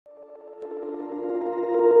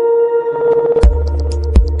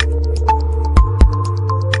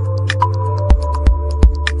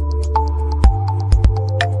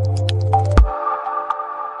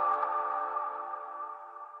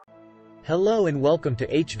Hello and welcome to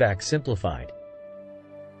HVAC Simplified.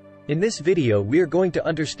 In this video we are going to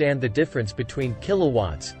understand the difference between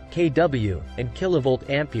kilowatts, kW, and kilovolt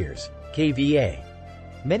amperes, KVA.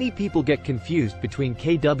 Many people get confused between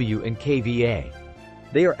kW and KVA.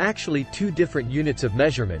 They are actually two different units of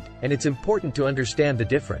measurement, and it's important to understand the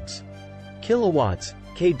difference. Kilowatts,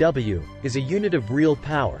 kW, is a unit of real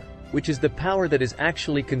power, which is the power that is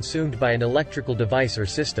actually consumed by an electrical device or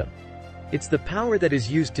system. It's the power that is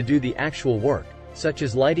used to do the actual work, such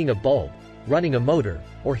as lighting a bulb, running a motor,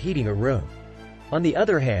 or heating a room. On the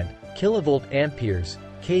other hand, kilovolt amperes,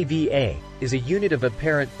 KVA, is a unit of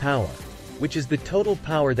apparent power, which is the total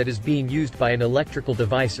power that is being used by an electrical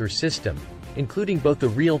device or system, including both the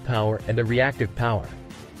real power and the reactive power.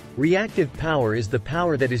 Reactive power is the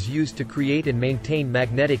power that is used to create and maintain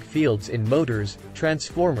magnetic fields in motors,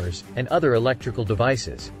 transformers, and other electrical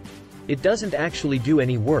devices. It doesn't actually do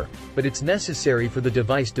any work, but it's necessary for the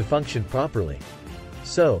device to function properly.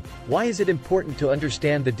 So, why is it important to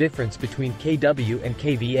understand the difference between kW and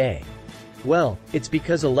kVA? Well, it's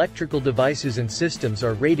because electrical devices and systems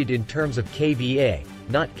are rated in terms of kVA,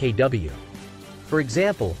 not kW. For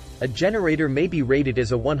example, a generator may be rated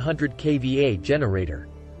as a 100 kVA generator,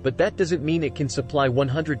 but that doesn't mean it can supply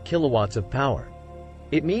 100 kilowatts of power.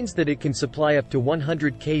 It means that it can supply up to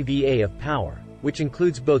 100 kVA of power, which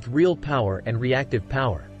includes both real power and reactive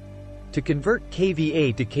power. To convert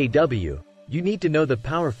kVA to kW, you need to know the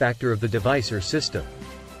power factor of the device or system.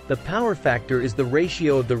 The power factor is the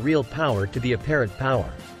ratio of the real power to the apparent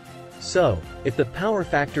power. So, if the power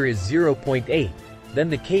factor is 0.8, then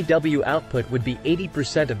the kW output would be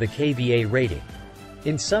 80% of the kVA rating.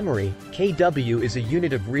 In summary, kW is a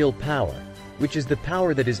unit of real power, which is the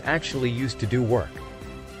power that is actually used to do work,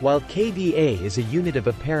 while kVA is a unit of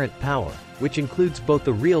apparent power, which includes both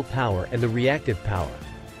the real power and the reactive power.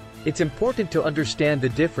 It's important to understand the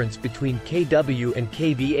difference between kW and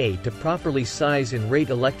kVA to properly size and rate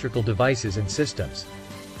electrical devices and systems.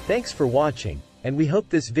 Thanks for watching, and we hope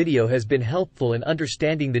this video has been helpful in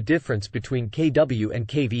understanding the difference between kW and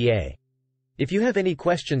kVA. If you have any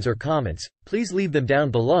questions or comments, please leave them down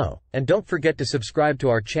below, and don't forget to subscribe to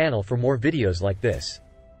our channel for more videos like this.